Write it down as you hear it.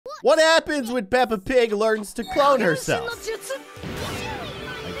What happens when Peppa Pig learns to clone herself?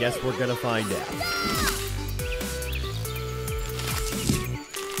 I guess we're gonna find out.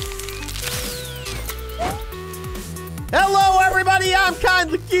 Hello, everybody. I'm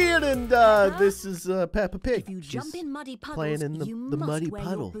Kindly Keyin, and this is Peppa Pig. If you jump in muddy puddles, playing in the muddy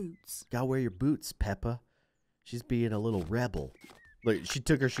puddle. Gotta wear your boots, Peppa. She's being a little rebel. Look, she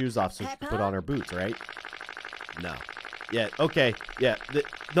took her shoes off so she could put on her boots, right? No. Yeah, okay. Yeah.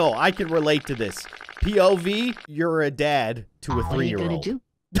 No, I can relate to this. POV, you're a dad to a 3-year-old.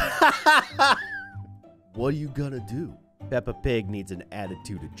 What are you gonna do? Peppa Pig needs an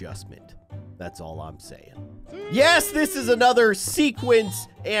attitude adjustment. That's all I'm saying. Yes, this is another sequence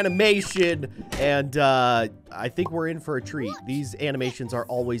animation, and I think we're in for a treat. These animations are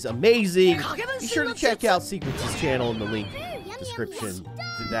always amazing. Be sure to check out Sequence's channel in the link description.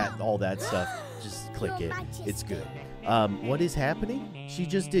 All that stuff. Just click it. It's good. What is happening? She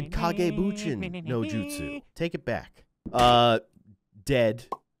just did Kagebuchin no Jutsu. Take it back. Dead,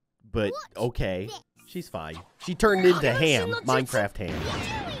 but okay. She's fine. She turned into Ham, Minecraft Ham,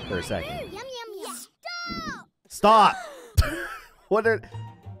 for a second. Stop! What are...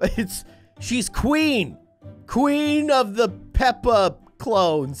 She's Queen! Queen of the Peppa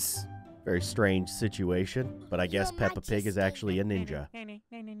clones. Very strange situation, but I guess Peppa Pig is actually a ninja.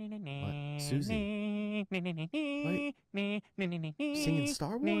 What? Suzy? What? Singing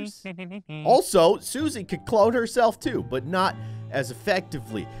Star Wars? Also, Suzy could clone herself too, but not as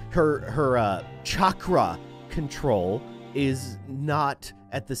effectively. Her chakra control is not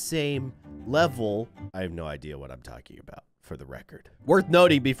at the same level. I have no idea what I'm talking about, for the record. Worth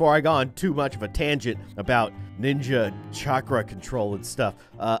noting before I go on too much of a tangent about ninja chakra control and stuff,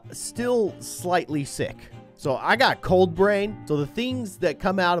 still slightly sick. So I got cold brain, so the things that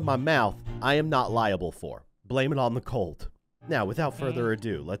come out of my mouth, I am not liable for. Blame it on the cold. Now, without further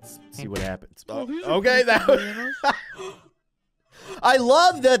ado, let's see what happens. Oh, okay, I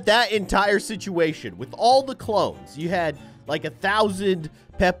love that entire situation with all the clones. You had like 1,000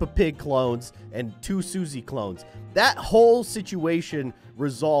 Peppa Pig clones and 2 Suzy clones. That whole situation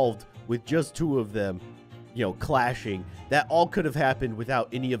resolved with just 2 of them, you know, clashing. That all could have happened without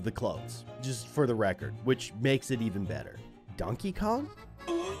any of the clones, just for the record, which makes it even better. Donkey Kong?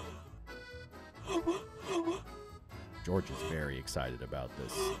 George is very excited about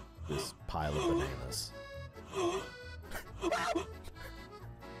this pile of bananas.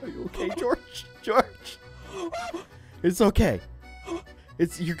 Are you okay, George? George? It's okay.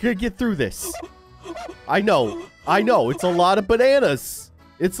 You're gonna get through this. I know. It's a lot of bananas.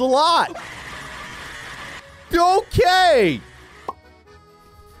 It's a lot. Okay.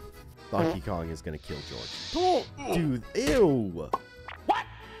 Donkey Kong is gonna kill George. Don't do. Ew. What?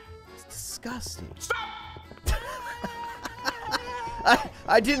 It's disgusting. Stop.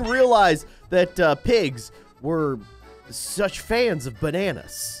 I didn't realize that pigs were such fans of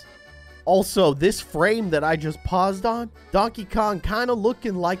bananas. Also, this frame that I just paused on, Donkey Kong kind of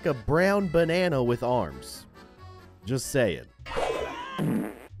looking like a brown banana with arms. Just saying.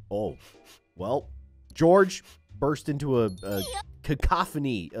 Oh, well, George burst into a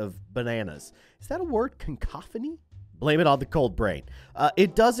cacophony of bananas. Is that a word, cacophony? Blame it on the cold brain.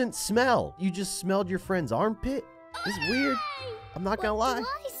 It doesn't smell. You just smelled your friend's armpit? It's weird. I'm not gonna lie.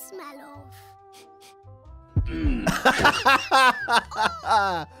 What do I smell of? Did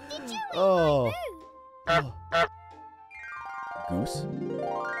you eat my food? Goose?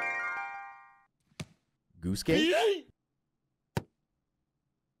 Goose game?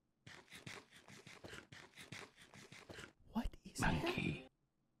 What is Monkey.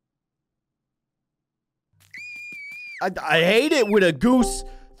 that? I hate it when a goose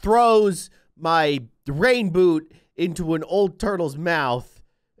throws my rain boot into an old turtle's mouth.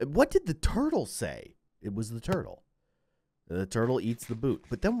 What did the turtle say? It was the turtle. The turtle eats the boot.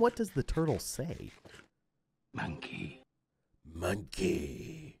 But then what does the turtle say? Monkey.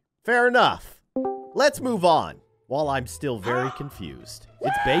 Monkey. Fair enough. Let's move on while I'm still very confused.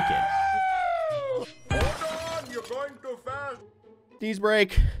 It's bacon. Hold on, you're going too fast. Sneeze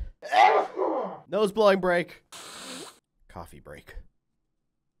break. Nose blowing break. Coffee break.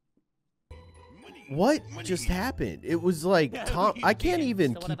 What just happened? It was like Tom. I can't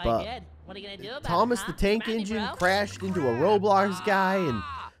even keep up. What are you gonna do about Thomas the Tank Engine crashed into a Roblox guy, and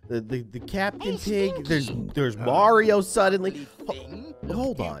the Captain Pig. There's Mario suddenly.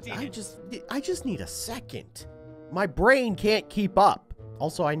 Hold on. I just need a second. My brain can't keep up.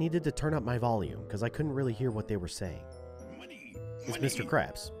 Also, I needed to turn up my volume because I couldn't really hear what they were saying. It's Mr.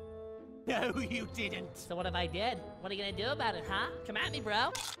 Krabs. No, you didn't. So what if I did? What are you gonna do about it, huh? Come at me,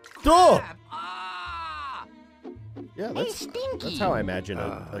 bro. Duh! Yeah, Hey, Stinky. that's how I imagine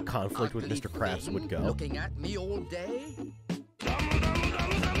a conflict with Mr. Krabs would go. Looking at me all day?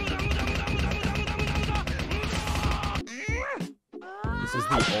 This is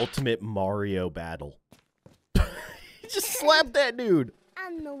the ultimate Mario battle. He just slapped that dude.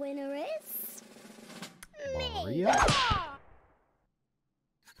 And the winner is... Mario?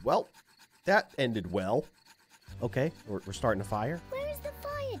 Well, that ended well. Okay, we're starting a fire. Where is the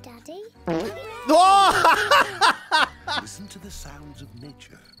fire, Daddy? Oh! Listen to the sounds of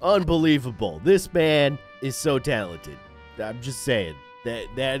nature. Unbelievable. This man is so talented. I'm just saying,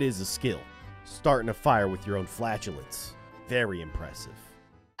 that is a skill. Starting a fire with your own flatulence. Very impressive.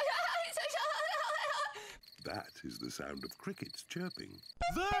 That is the sound of crickets chirping.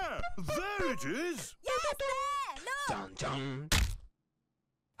 There it is. Yes, there! Look! Dun, dun.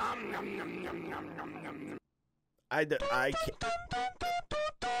 I can't.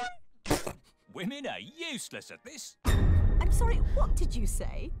 Women are useless at this. I'm sorry, what did you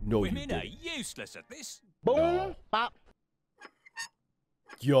say? No, you Women are didn't. useless at this. Boom, pop.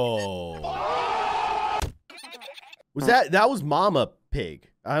 Yo. That was Mama Pig.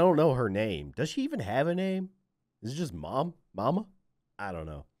 I don't know her name. Does she even have a name? Is it just Mama? I don't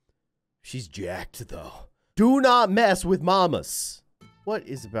know. She's jacked though. Do not mess with mamas. What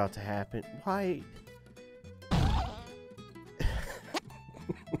is about to happen? Why?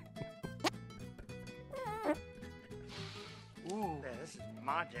 Ooh, this is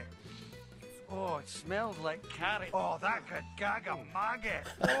magic. Oh, it smells like carrot. Oh, that could gag a maggot.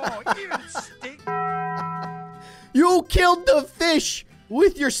 Oh, even steak. You killed the fish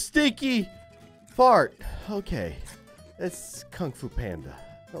with your stinky fart. Okay, that's Kung Fu Panda.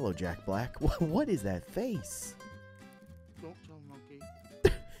 Hello, Jack Black. What is that face? Don't tell Monkey.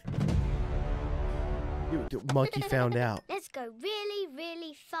 Monkey found out. Let's go really,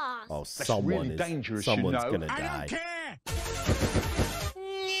 really fast. Oh, That's someone really is. dangerous, Someone's you know. gonna I die. don't care.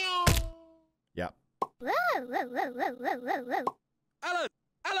 Yep. Whoa, whoa, whoa, whoa, whoa, whoa, whoa. Alan!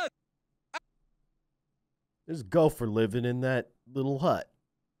 There's Gopher living in that little hut.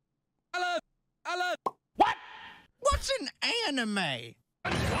 Alan! What's an anime?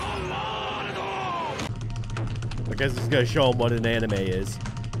 I guess it's gonna show him what an anime is.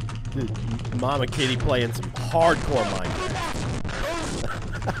 Dude, Mama Kitty playing some hardcore Minecraft.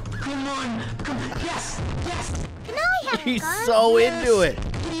 Come on. Yes. Can I have a He's go? so into it.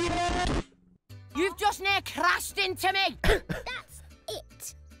 You've just near crashed into me! That's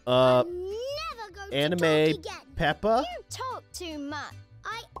it. Uh, Never go to anime talk again. Peppa? You talk too much.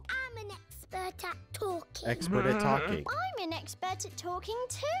 I am an expert at talking. Expert at talking. I'm an expert at talking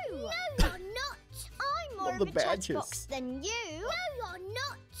too. No, you're not. I'm more Love of the a badges. chatterbox than you. No, you're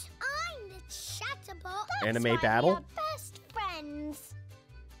not. I'm the chatterbox. That's Anime why battle? We are best friends.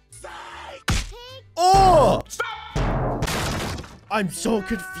 Pig. Oh! I'm so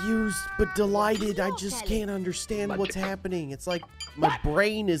confused but delighted. I just can't understand what's happening. It's like my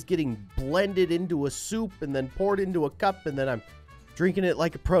brain is getting blended into a soup and then poured into a cup and then I'm drinking it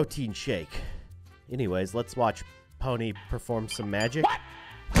like a protein shake. Anyways, let's watch Pony perform some magic.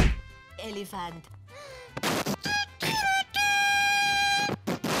 Elephant.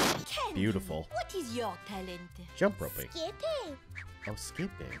 Beautiful. What is your talent? Jump roping. Skipping. Oh,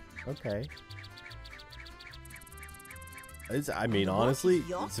 skipping. Okay. I mean, honestly, What is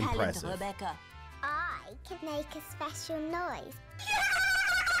your it's talent, impressive. Rebecca? I can make a special noise.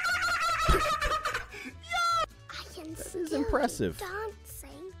 I can That still is impressive. do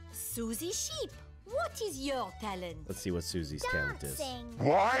dancing. Suzy Sheep. What is your talent? Let's see what Susie's talent is. Dancing.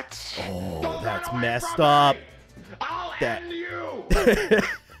 What? Oh, that's messed up. I'll That- end you!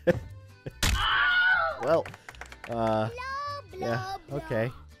 Well, Blah, blah, yeah, blah.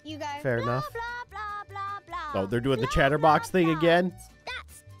 okay. You go Fair blah, enough. blah, blah, blah, blah. Oh, they're doing the Blah, chatterbox blah, thing blah. again?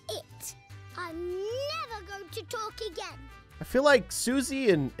 That's it. I'm never going to talk again. I feel like Suzy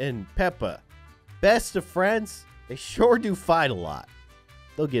and Peppa, best of friends, they sure do fight a lot.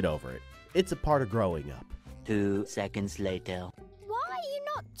 They'll get over it. It's a part of growing up. 2 seconds later. Why are you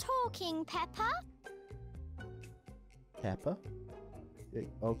not talking, Peppa? Peppa?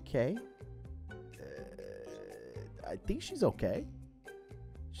 Okay. I think she's okay.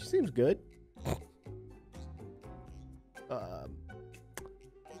 She seems good.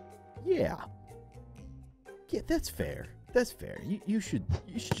 Yeah. Yeah, that's fair. That's fair. You should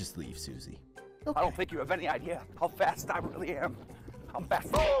just leave, Suzy. Okay. I don't think you have any idea how fast I really am. I'm fast.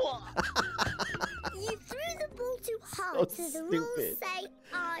 You threw the ball too hard, so the rules stupid. say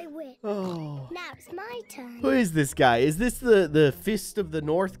I win. Oh. Now it's my turn. Who is this guy? Is this the Fist of the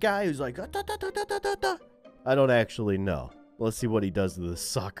North guy who's like, "Ah, da, da, da, da, da, da, da"? I don't actually know. Let's see what he does to the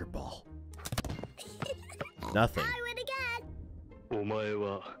soccer ball. Nothing. I win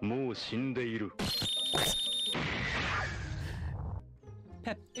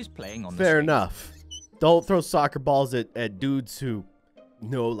Pep is playing on the Fair swing. enough. Don't throw soccer balls at dudes who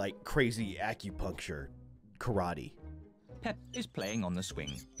know, like, crazy acupuncture, karate. Pep is playing on the swing.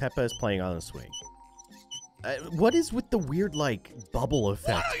 Peppa is playing on a swing. What is with the weird, like, bubble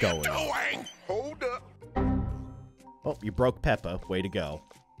effect going on? Hold up. Oh, you broke Peppa. Way to go.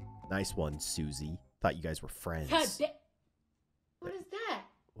 Nice one, Suzy. Thought you guys were friends. What is that?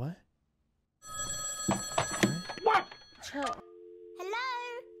 What? Hello,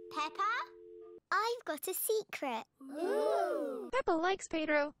 Peppa? I've got a secret. Peppa likes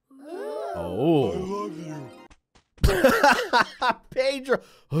Pedro. Oh. I love you. Pedro,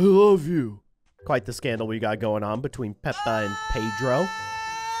 I love you. Quite the scandal we got going on between Peppa and Pedro.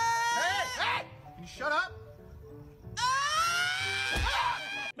 Hey! Can you shut up?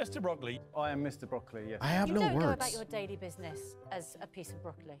 Mr. Broccoli. I am Mr. Broccoli, yes. I have You no don't words. go about your daily business as a piece of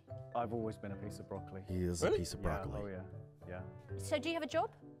broccoli. I've always been a piece of broccoli. He is a piece of broccoli. Yeah, oh yeah, yeah. So do you have a job?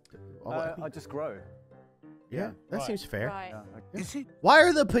 I just grow. Yeah, that seems fair. Right. Yeah, Is it? Why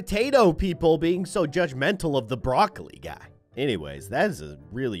are the potato people being so judgmental of the broccoli guy? Anyways, that is a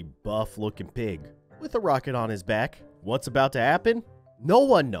really buff-looking pig with a rocket on his back. What's about to happen? No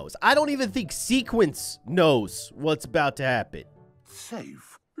one knows. I don't even think Sequence knows what's about to happen.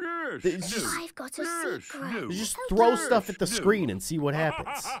 Safe. They Yes. just- I've got a secret. You just throw stuff at the screen and see what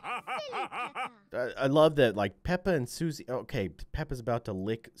happens. Silly Peppa. I love that, like, Peppa and Suzy. Okay, Peppa's about to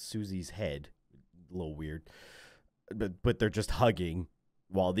lick Suzy's head. A little weird. But they're just hugging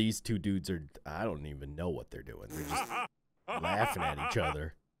while these two dudes are, I don't even know what they're doing. They're just laughing at each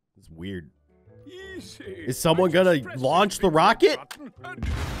other. It's weird. Is someone gonna launch the rocket?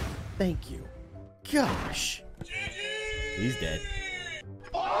 Thank you. Gosh. He's dead.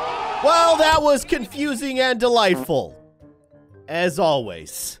 Well, that was confusing and delightful. As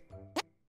always.